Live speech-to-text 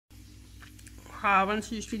went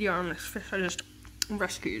to this video on this fish I just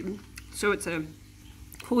rescued. So it's a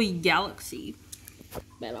koi galaxy.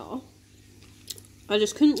 Better. I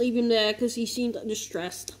just couldn't leave him there because he seemed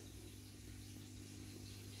distressed.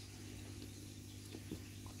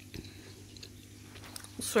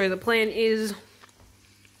 So the plan is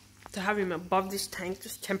to have him above this tank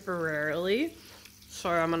just temporarily. So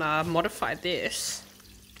I'm gonna modify this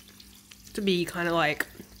to be kind of like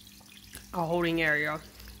a holding area.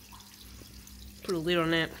 Put a lid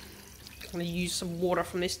on it. I'm gonna use some water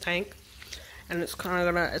from this tank, and it's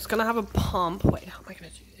gonna have a pump. Wait, how am I gonna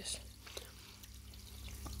do this?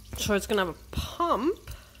 So it's gonna have a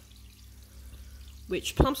pump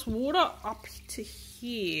which pumps water up to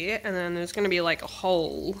here, and then there's gonna be like a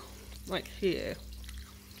hole like here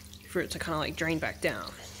for it to kind of like drain back down.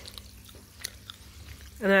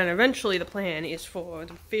 And then eventually the plan is for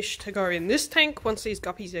the fish to go in this tank once these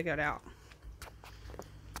guppies are got out.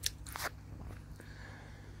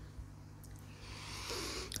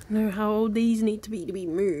 I know how old these need to be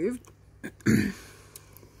moved.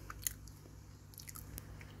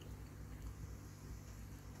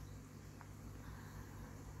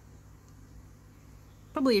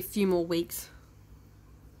 Probably a few more weeks.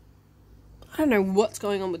 I don't know what's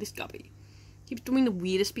going on with this guppy. Keeps doing the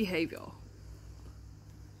weirdest behavior.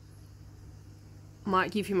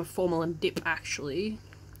 Might give him a formalin dip actually.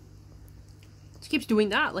 Just keeps doing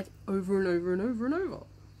that like over and over and over and over.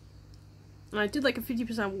 And I did like a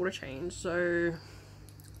 50% water change, so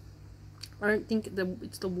I don't think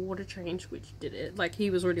it's the water change which did it. Like he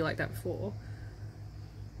was already like that before.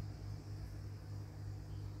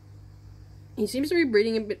 He seems to be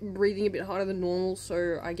breathing a bit harder than normal,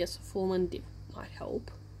 so I guess a formalin dip might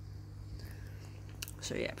help.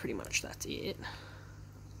 So yeah, pretty much that's it.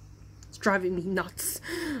 It's driving me nuts.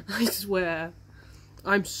 I swear.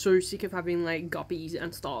 I'm so sick of having like guppies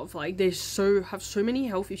and stuff. Like they have so many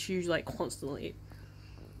health issues like constantly.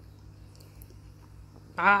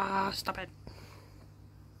 Ah, stop it.